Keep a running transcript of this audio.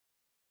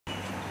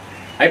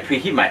I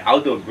preheat my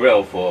outdoor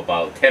grill for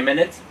about 10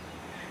 minutes,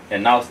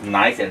 and now it's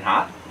nice and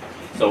hot.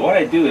 So what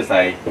I do is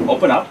I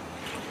open up,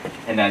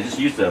 and I just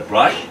use the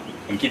brush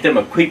and give them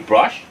a quick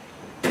brush.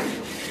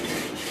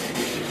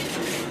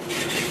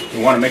 You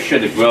want to make sure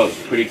the grill is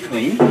pretty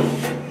clean.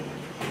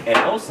 And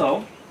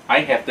also, I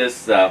have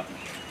this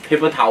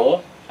paper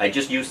towel. I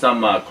just use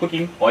some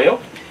cooking oil.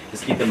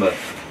 Just give them a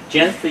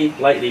gently,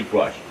 lightly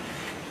brush.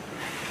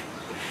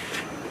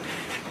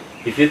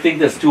 If you think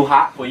that's too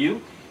hot for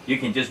you, you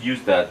can just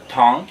use the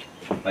tongue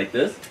like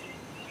this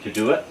to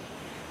do it.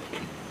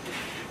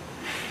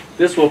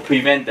 This will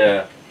prevent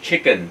the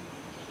chicken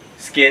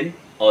skin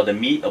or the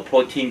meat or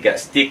protein get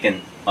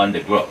sticking on the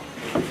grill.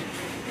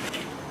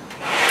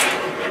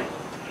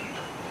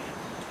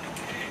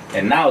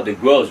 And now the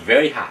grill is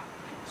very hot.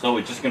 So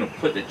we're just going to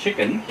put the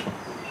chicken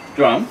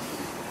drum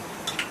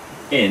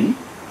in.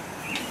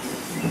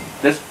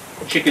 This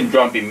chicken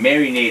drum be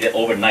marinated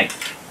overnight.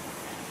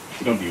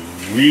 It's going to be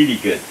really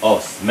good. Oh,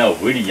 smell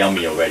really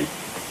yummy already.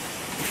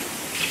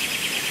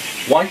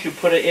 Once you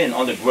put it in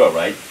on the grill,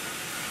 right,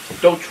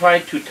 don't try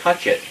to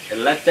touch it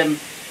and let them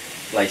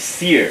like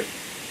sear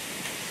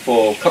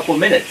for a couple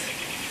minutes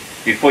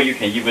before you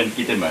can even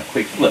give them a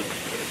quick flip.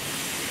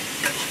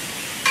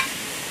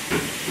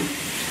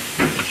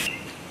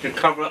 To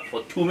cover up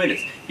for 2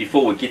 minutes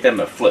before we give them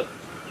a flip.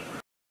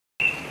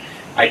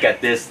 I got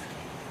this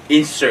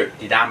insert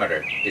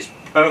diameter. It's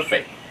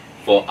perfect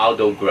for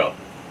outdoor grill.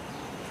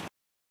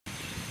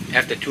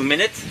 After 2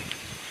 minutes,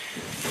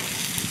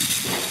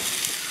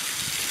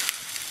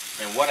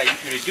 and what I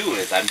usually do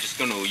is I'm just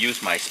going to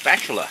use my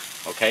spatula,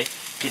 okay?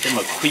 Give them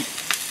a quick,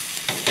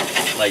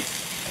 like,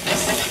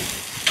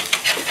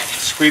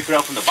 scrape it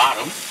out from the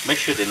bottom. Make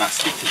sure they're not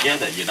stick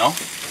together, you know?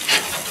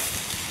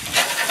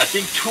 I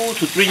think 2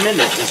 to 3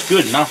 minutes is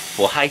good enough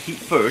for high heat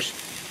first.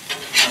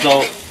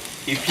 So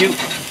if you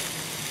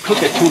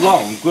cook it too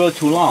long, grill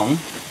too long,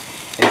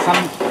 and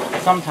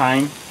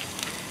sometimes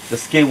the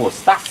skin will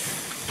stuck,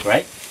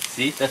 right?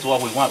 See, that's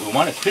what we want. We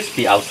want it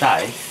crispy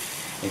outside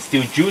and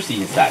still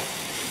juicy inside.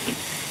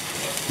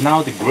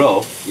 Now the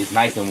grill is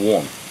nice and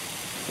warm.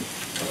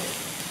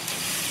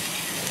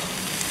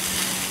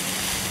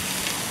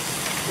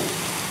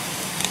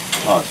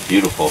 Oh, it's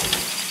beautiful.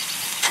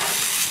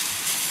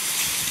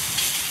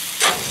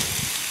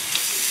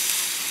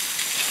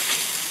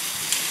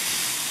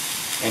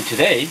 And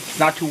today, it's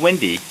not too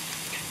windy,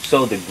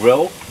 so the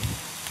grill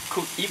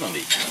cooks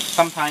evenly.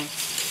 Sometimes,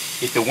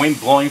 if the wind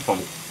blowing from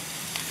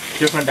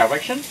different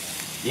direction,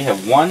 you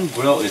have one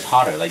grill is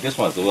hotter, like this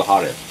one is a little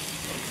hotter.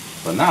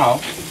 But now,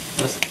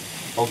 let's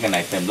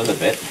organize them a little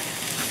bit.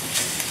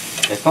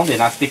 As long as they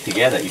not stick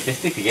together, if they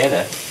stick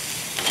together,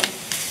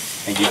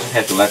 and you just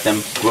have to let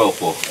them grill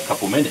for a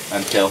couple minutes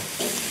until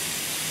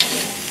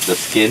the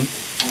skin,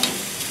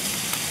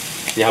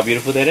 see how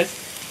beautiful that is?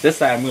 This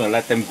time I'm going to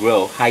let them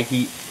grill high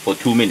heat for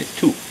 2 minutes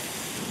too.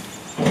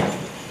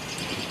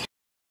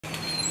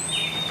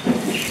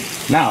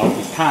 Now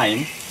it's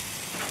time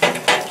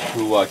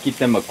to give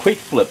them a quick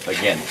flip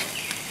again.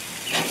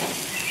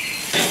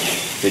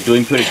 They're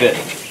doing pretty good.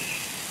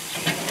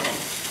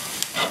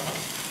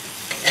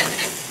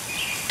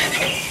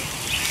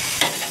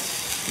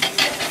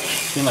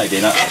 Seems like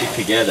they're not stick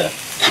together,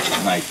 which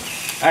is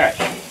nice. Alright,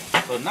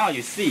 so now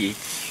you see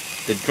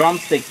the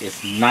drumstick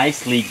is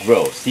nicely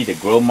grilled. See the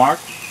grill mark?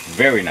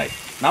 Very nice.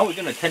 Now we're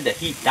going to turn the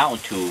heat down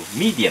to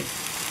medium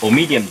or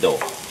medium though.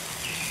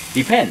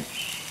 Depends.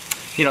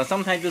 You know,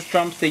 sometimes this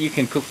drumstick you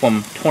can cook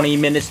from 20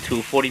 minutes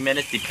to 40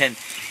 minutes, depends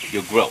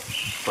your grill.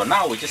 So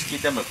now we just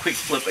give them a quick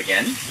flip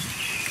again.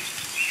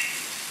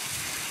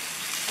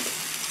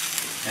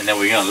 And then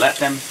we're going to let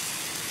them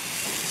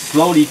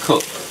slowly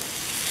cook.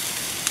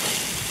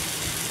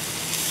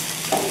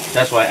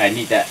 That's why I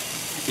need that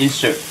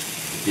insert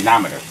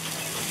diameter.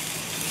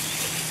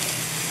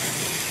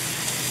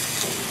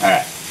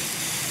 Alright.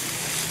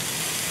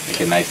 Make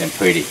it nice and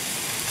pretty.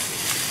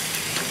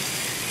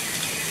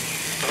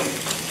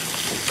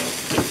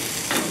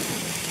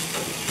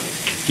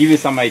 Give you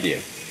some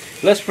idea.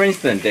 Let's, for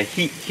instance, the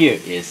heat here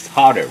is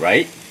hotter,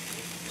 right?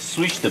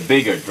 Switch the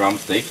bigger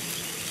drumstick,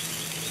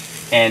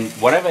 and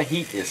whatever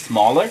heat is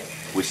smaller,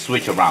 we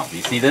switch around.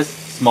 You see this?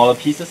 Smaller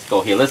pieces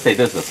go here. Let's say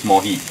this is a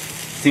small heat.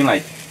 Seems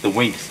like the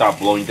wind start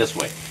blowing this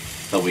way.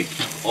 So we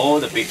keep all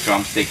the big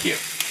drumstick here.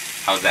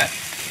 How's that?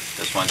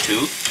 This one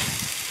too.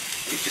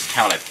 You just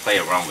kind of like play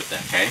around with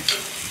that, okay?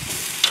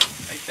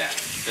 Like that.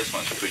 This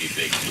one's pretty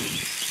big too.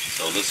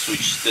 So let's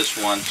switch this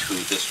one to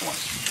this one.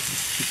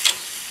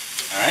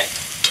 Alright?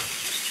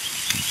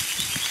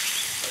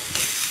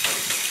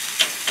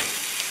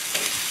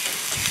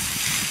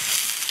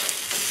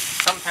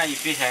 Sometimes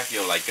if you have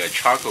your like a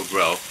charcoal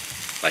grill,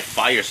 like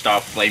fire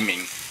start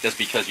flaming just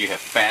because you have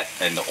fat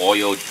and the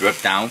oil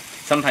drip down,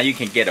 sometimes you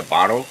can get a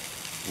bottle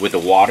with the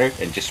water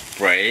and just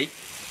spray,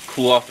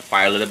 cool off the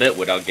fire a little bit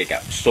without getting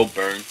so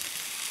burned,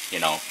 you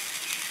know.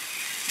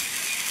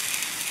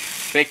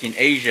 Back in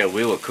Asia,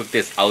 we will cook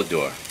this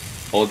outdoor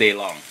all day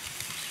long.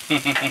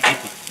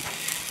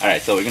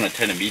 Alright, so we're going to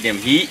turn the medium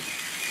heat,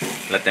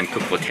 let them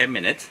cook for 10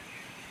 minutes.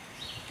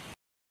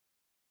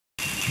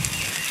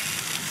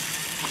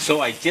 So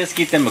I just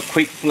give them a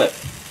quick flip.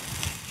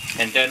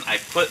 And then I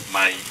put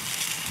my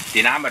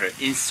dynamometer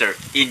insert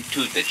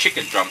into the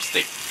chicken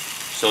drumstick.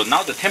 So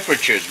now the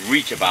temperatures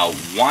reach about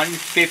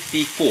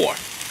 154.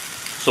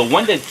 So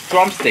when the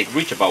drumstick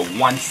reach about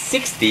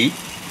 160,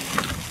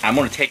 I'm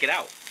going to take it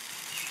out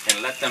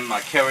and let them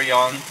carry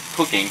on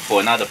cooking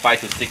for another 5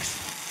 to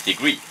 6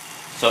 degrees.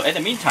 So in the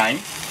meantime,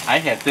 I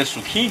have this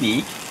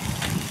zucchini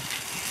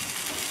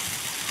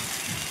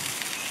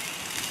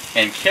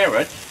and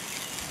carrot.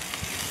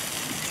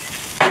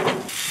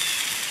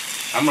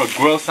 I'm going to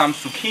grill some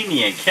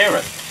zucchini and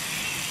carrot.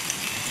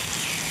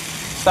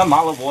 Some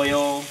olive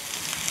oil,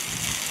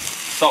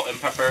 salt and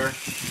pepper.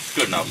 It's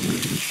good enough.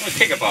 It's going to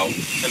take about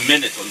a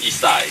minute on each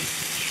side.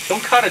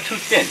 Don't cut it too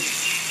thin.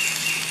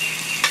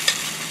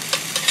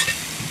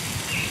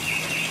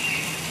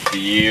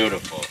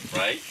 Beautiful,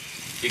 right?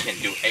 You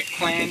can do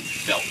eggplant,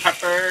 bell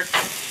pepper,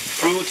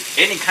 fruit,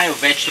 any kind of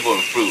vegetable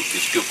and fruit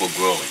is good for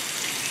grilling.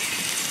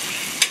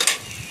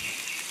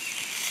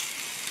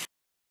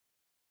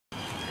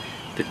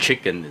 The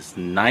chicken is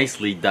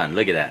nicely done.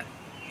 Look at that.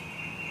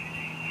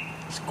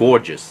 It's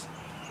gorgeous.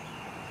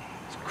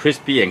 It's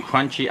crispy and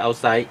crunchy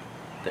outside.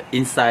 The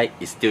inside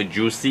is still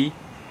juicy.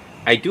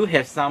 I do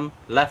have some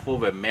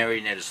leftover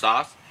marinated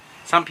sauce.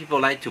 Some people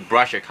like to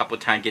brush a couple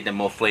times, get them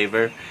more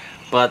flavor,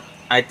 but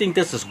I think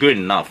this is good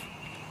enough.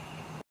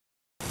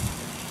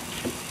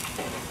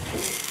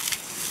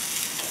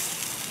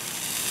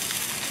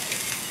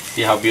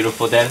 See how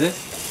beautiful that is?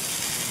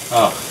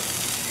 Oh.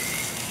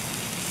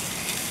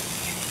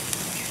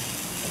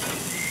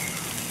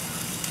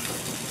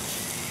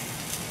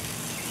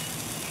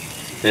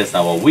 This is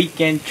our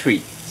weekend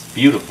treat. It's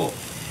beautiful.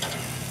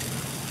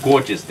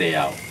 Gorgeous day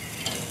out.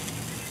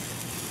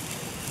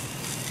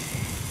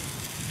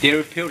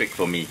 Therapeutic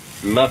for me.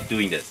 Love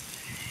doing this.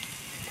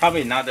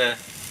 Probably another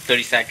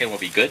 30 seconds will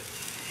be good.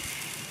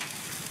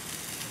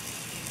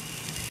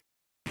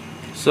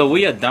 So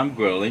we are done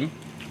grilling.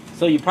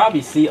 So you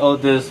probably see all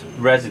those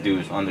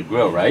residues on the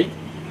grill, right?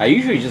 I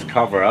usually just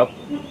cover up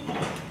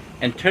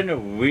and turn a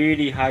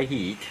really high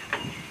heat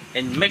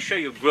and make sure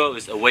your grill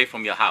is away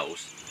from your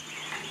house.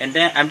 And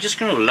then I'm just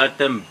going to let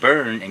them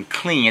burn and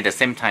clean at the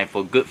same time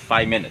for a good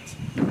 5 minutes.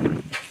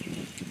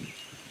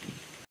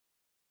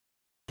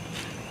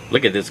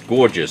 Look at this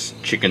gorgeous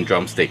chicken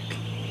drumstick.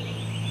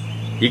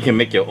 You can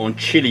make your own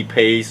chili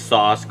paste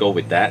sauce, go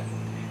with that.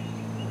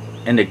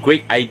 And a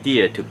great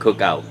idea to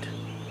cook out.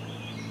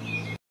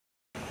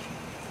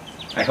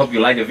 I hope you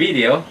liked the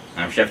video.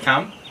 I'm Chef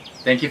Tom.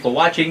 Thank you for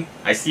watching.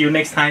 I see you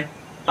next time.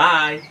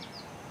 Bye.